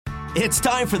It's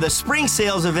time for the spring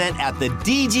sales event at the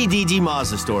DGDG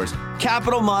Mazda stores.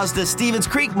 Capital Mazda, Stevens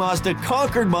Creek Mazda,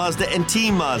 Concord Mazda, and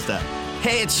Team Mazda.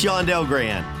 Hey, it's Shondell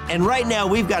Grand. And right now,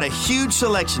 we've got a huge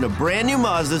selection of brand new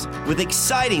Mazdas with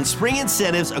exciting spring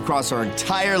incentives across our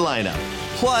entire lineup.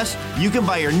 Plus, you can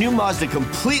buy your new Mazda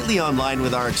completely online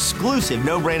with our exclusive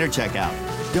no-brainer checkout.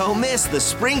 Don't miss the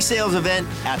spring sales event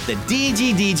at the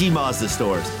DGDG Mazda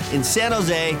stores in San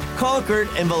Jose, Concord,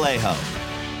 and Vallejo.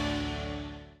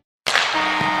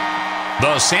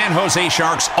 The San Jose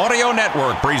Sharks Audio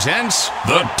Network presents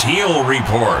the Teal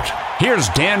Report. Here's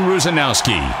Dan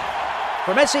Rusanowski.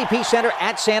 From SAP Center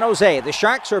at San Jose, the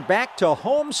Sharks are back to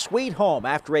home sweet home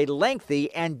after a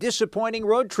lengthy and disappointing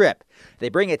road trip. They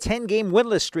bring a 10-game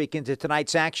winless streak into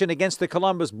tonight's action against the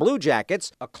Columbus Blue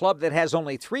Jackets, a club that has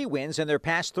only 3 wins in their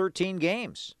past 13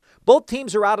 games. Both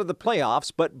teams are out of the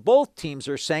playoffs, but both teams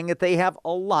are saying that they have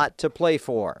a lot to play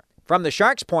for. From the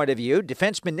Sharks' point of view,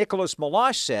 defenseman Nicholas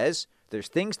Meloche says there's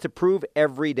things to prove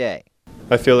every day.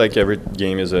 I feel like every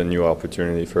game is a new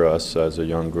opportunity for us as a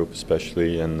young group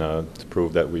especially, and to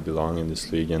prove that we belong in this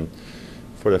league, and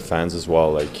for the fans as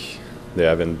well. Like, they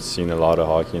haven't seen a lot of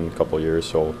hockey in a couple of years,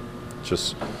 so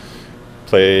just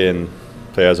play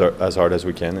as hard as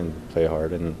we can and play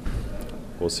hard, and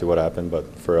we'll see what happens.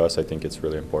 But for us, I think it's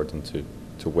really important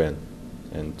to win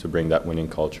and to bring that winning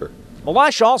culture.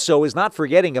 Meloche also is not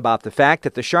forgetting about the fact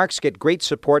that the Sharks get great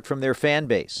support from their fan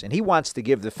base, and he wants to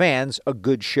give the fans a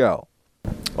good show.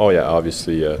 Oh yeah,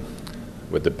 obviously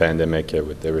with the pandemic,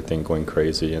 with everything going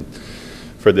crazy, and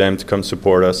for them to come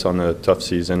support us on a tough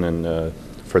season, and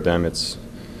for them it's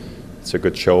a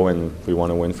good show, and we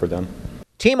want to win for them.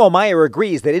 Timo Meier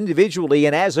agrees that individually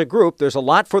and as a group, there's a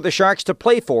lot for the Sharks to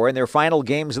play for in their final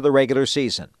games of the regular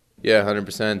season. Yeah,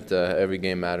 100%. Every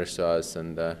game matters to us,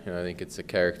 and I think it's a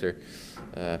character,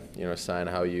 sign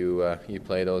how you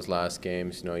play those last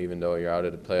games. Even though you're out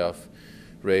of the playoff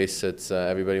race, it's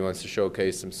everybody wants to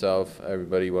showcase themselves.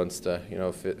 Everybody wants to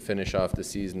finish off the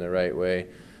season the right way.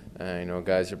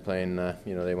 Guys are playing.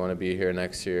 They want to be here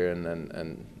next year,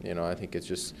 and I think it's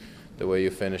just the way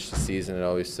you finish the season. It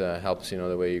always helps.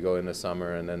 The way you go in the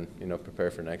summer, and then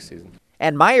prepare for next season.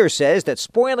 And Meier says that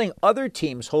spoiling other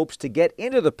teams' hopes to get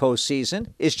into the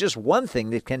postseason is just one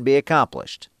thing that can be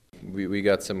accomplished. We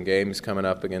got some games coming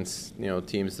up against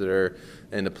teams that are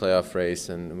in the playoff race,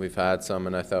 and we've had some,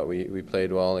 and I thought we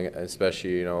played well,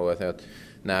 especially without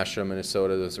Nashville,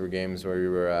 Minnesota. Those were games where we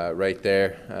were right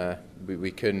there.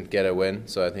 We couldn't get a win,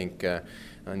 so I think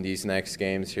on these next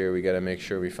games here we got to make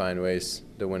sure we find ways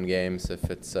to win games.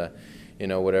 If it's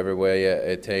whatever way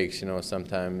it takes,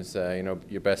 sometimes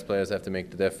your best players have to make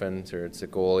the difference, or it's a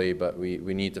goalie, but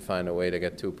we need to find a way to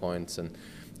get 2 points, and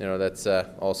that's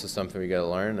also something we got to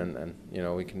learn, and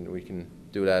we can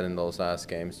do that in those last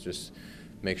games. Just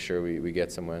make sure we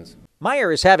get some wins.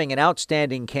 Meier is having an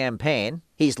outstanding campaign.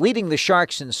 He's leading the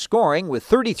Sharks in scoring with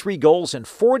 33 goals and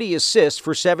 40 assists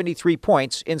for 73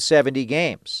 points in 70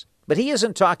 games. But he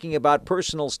isn't talking about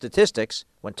personal statistics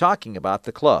when talking about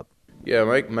the club.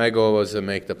 Yeah, my goal was to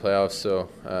make the playoffs, so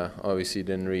obviously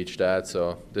didn't reach that,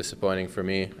 so disappointing for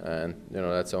me, and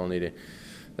that's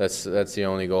the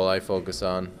only goal I focus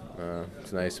on.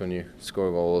 It's nice when you score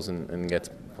goals and get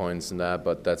points and that,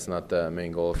 but that's not the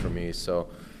main goal for me. So,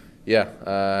 yeah,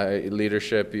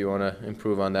 leadership, you want to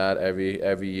improve on that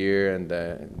every year, and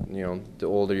the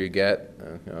older you get,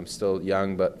 I'm still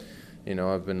young, but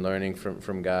I've been learning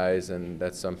from guys, and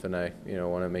that's something I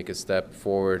want to make a step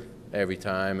forward every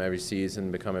time, every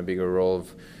season, become a bigger role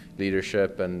of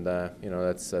leadership, and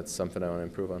that's something I want to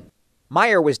improve on.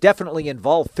 Meier was definitely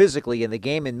involved physically in the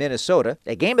game in Minnesota,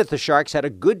 a game that the Sharks had a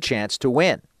good chance to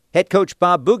win. Head coach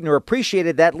Bob Boughner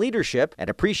appreciated that leadership and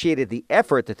appreciated the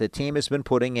effort that the team has been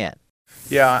putting in.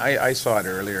 Yeah, I saw it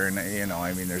earlier, and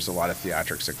there's a lot of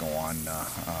theatrics that go on,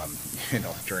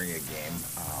 during a game,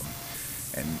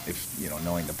 and if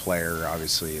knowing the player,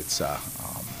 obviously it's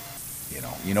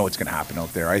what's going to happen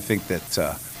out there. I think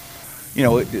that.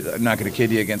 I'm not going to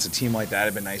kid you, against a team like that,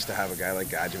 it'd been nice to have a guy like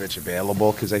Gadjevich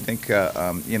available, because I think,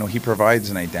 he provides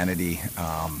an identity,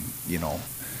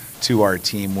 to our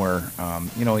team where,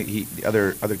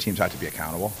 other teams have to be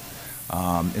accountable.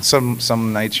 And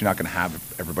some nights you're not going to have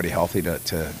everybody healthy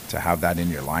to have that in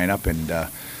your lineup, and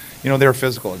they were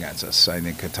physical against us. I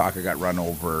think Kataka got run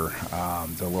over.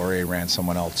 Delorier ran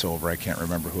someone else over. I can't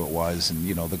remember who it was, and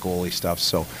the goalie stuff.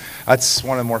 So that's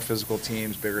one of the more physical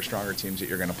teams, bigger, stronger teams that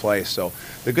you're going to play. So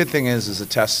the good thing is a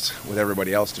test with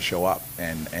everybody else to show up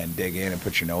and dig in and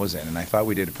put your nose in. And I thought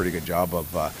we did a pretty good job of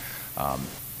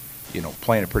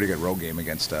playing a pretty good road game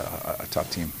against a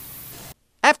tough team.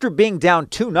 After being down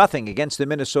 2-0 against the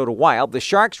Minnesota Wild, the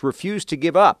Sharks refused to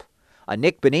give up. A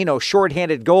Nick Bonino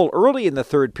shorthanded goal early in the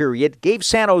third period gave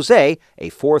San Jose a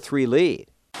 4-3 lead.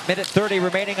 Minute 30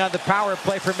 remaining on the power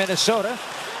play for Minnesota.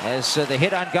 As the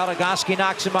hit on Goligoski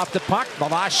knocks him off the puck.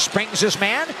 Meloche springs his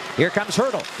man. Here comes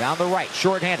Hertl down the right,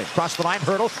 shorthanded. Cross the line,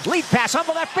 Hertl. Lead pass on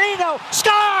the left. Bonino,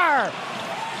 score!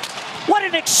 What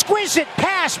an exquisite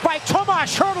pass by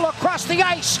Tomas Hertl across the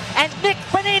ice. And Nick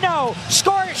Bonino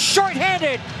scores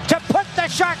shorthanded to put the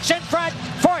Sharks in front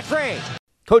 4-3.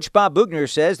 Coach Bob Boughner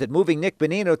says that moving Nick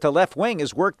Bonino to left wing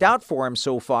has worked out for him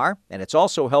so far, and it's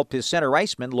also helped his center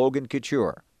iceman, Logan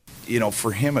Couture. You know,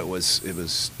 for him, it was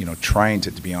trying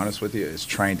to be honest with you, is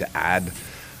trying to add,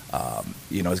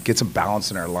 get some balance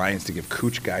in our lines to give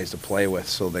Cooch guys to play with,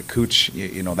 so that Cooch,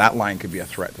 that line could be a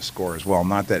threat to score as well.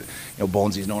 Not that,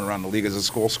 Bonesy's known around the league as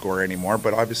a goal scorer anymore,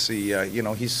 but obviously,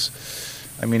 he's,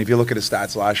 if you look at his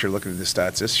stats last year, look at his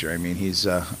stats this year, he's,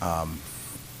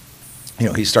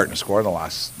 he's starting to score the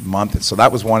last month, and so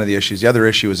that was one of the issues. The other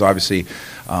issue is obviously,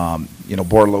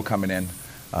 Bordeleau coming in.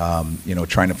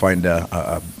 Trying to find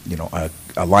a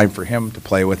line for him to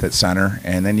play with at center.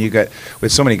 And then you got,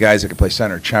 with so many guys that can play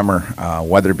center, Chemmer,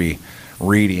 Weatherby,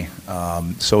 Reedy.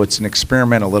 So it's an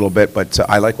experiment a little bit, but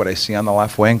I like what I see on the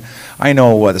left wing. I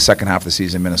know the second half of the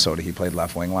season in Minnesota, he played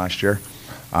left wing last year.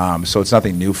 So it's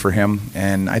nothing new for him.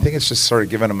 And I think it's just sort of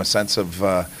giving him a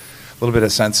little bit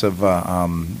of sense of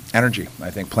energy.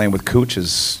 I think playing with Cooch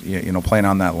is, playing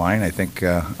on that line. I think,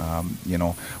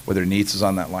 whether Neitz is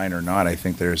on that line or not, I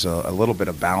think there's a little bit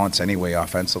of balance anyway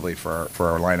offensively for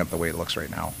our lineup the way it looks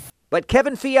right now. But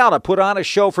Kevin Fiala put on a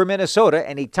show for Minnesota,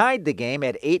 and he tied the game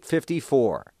at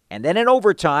 8:54. And then in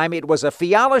overtime, it was a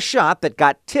Fiala shot that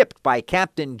got tipped by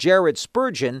captain Jared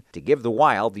Spurgeon to give the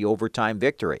Wild the overtime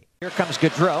victory. Here comes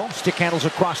Gaudreau, stick handles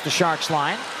across the Sharks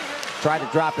line. Tried to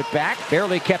drop it back,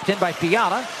 barely kept in by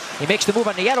Fiala. He makes the move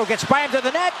on Nieto, gets by him to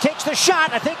the net, takes the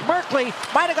shot. I think Merkley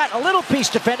might have gotten a little piece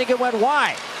defending, it went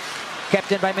wide.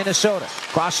 Kept in by Minnesota.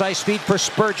 Cross-ice speed for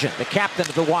Spurgeon, the captain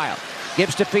of the Wild.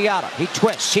 Gives to Fiala, he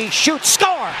twists, he shoots,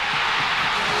 score!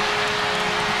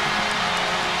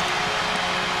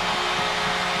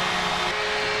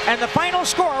 And the final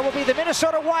score will be the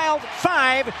Minnesota Wild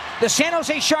 5, the San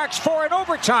Jose Sharks 4 in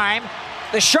overtime.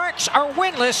 The Sharks are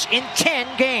winless in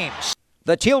 10 games.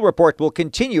 The Teal Report will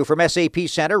continue from SAP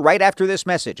Center right after this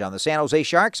message on the San Jose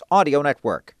Sharks Audio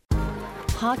Network.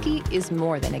 Hockey is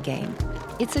more than a game.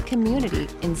 It's a community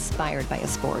inspired by a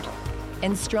sport.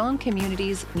 And strong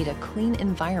communities need a clean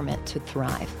environment to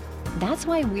thrive. That's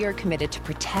why we are committed to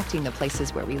protecting the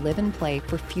places where we live and play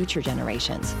for future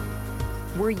generations.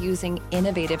 We're using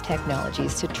innovative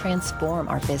technologies to transform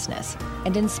our business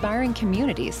and inspiring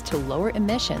communities to lower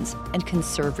emissions and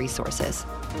conserve resources.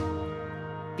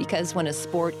 Because when a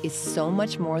sport is so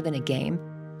much more than a game,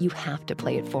 you have to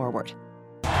play it forward.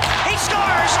 He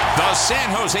scores! The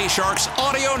San Jose Sharks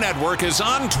Audio Network is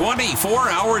on 24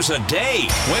 hours a day.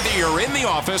 Whether you're in the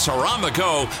office or on the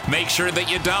go, make sure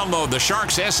that you download the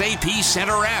Sharks SAP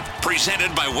Center app,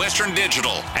 presented by Western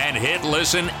Digital, and hit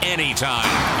listen anytime.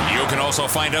 You can also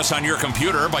find us on your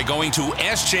computer by going to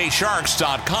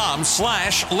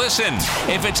sjsharks.com/listen.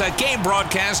 If it's a game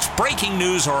broadcast, breaking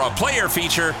news, or a player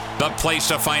feature, the place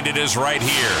to find it is right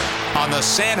here on the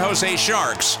San Jose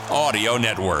Sharks Audio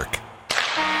Network.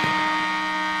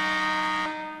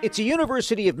 It's a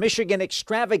University of Michigan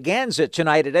extravaganza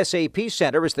tonight at SAP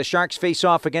Center as the Sharks face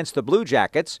off against the Blue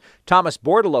Jackets. Thomas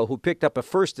Bordeleau, who picked up a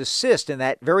first assist in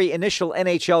that very initial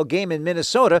NHL game in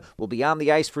Minnesota, will be on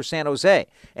the ice for San Jose.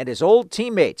 And his old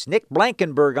teammates, Nick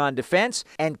Blankenburg on defense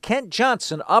and Kent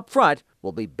Johnson up front,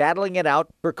 will be battling it out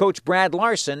for Coach Brad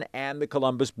Larson and the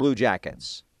Columbus Blue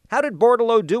Jackets. How did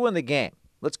Bordeleau do in the game?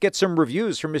 Let's get some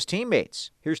reviews from his teammates.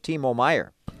 Here's Timo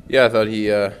Meier. Yeah, I thought he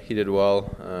did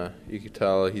well. You could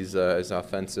tell he's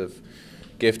offensive,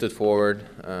 gifted forward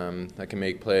that can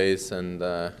make plays, and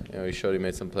he showed he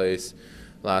made some plays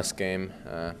last game.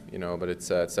 But it's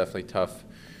definitely tough.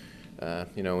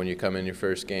 When you come in your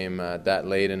first game that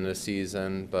late in the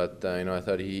season. But I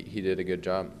thought he did a good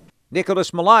job.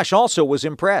 Nicholas Meloche also was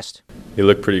impressed. He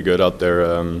looked pretty good out there.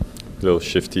 Little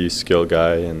shifty, skill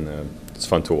guy, and it's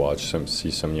fun to watch.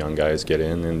 See some young guys get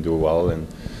in and do well, and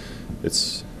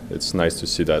it's nice to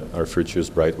see that our future is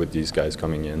bright with these guys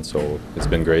coming in, so it's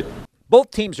been great.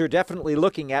 Both teams are definitely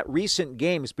looking at recent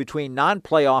games between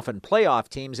non-playoff and playoff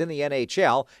teams in the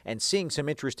NHL and seeing some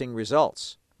interesting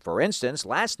results. For instance,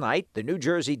 last night, the New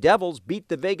Jersey Devils beat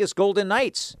the Vegas Golden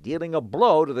Knights, dealing a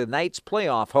blow to the Knights'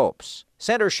 playoff hopes.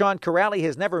 Center Sean Kuraly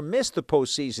has never missed the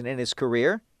postseason in his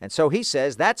career, and so he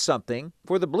says that's something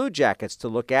for the Blue Jackets to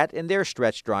look at in their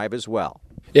stretch drive as well.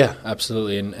 Yeah,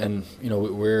 absolutely, and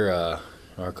we're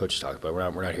our coaches talk about.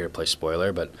 We're not here to play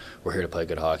spoiler, but we're here to play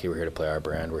good hockey. We're here to play our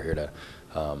brand. We're here to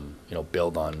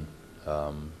build on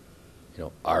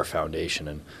our foundation.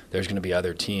 And there's going to be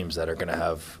other teams that are going to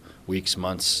have weeks,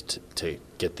 months to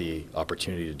get the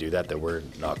opportunity to do that we're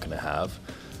not going to have.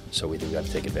 So we've got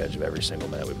to take advantage of every single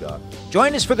minute we've got.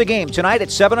 Join us for the game tonight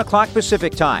at 7 o'clock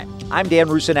Pacific time. I'm Dan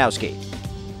Rusanowski.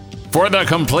 For the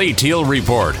complete Teal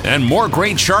Report and more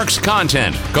great Sharks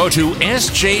content, go to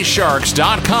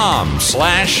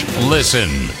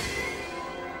sjsharks.com/listen.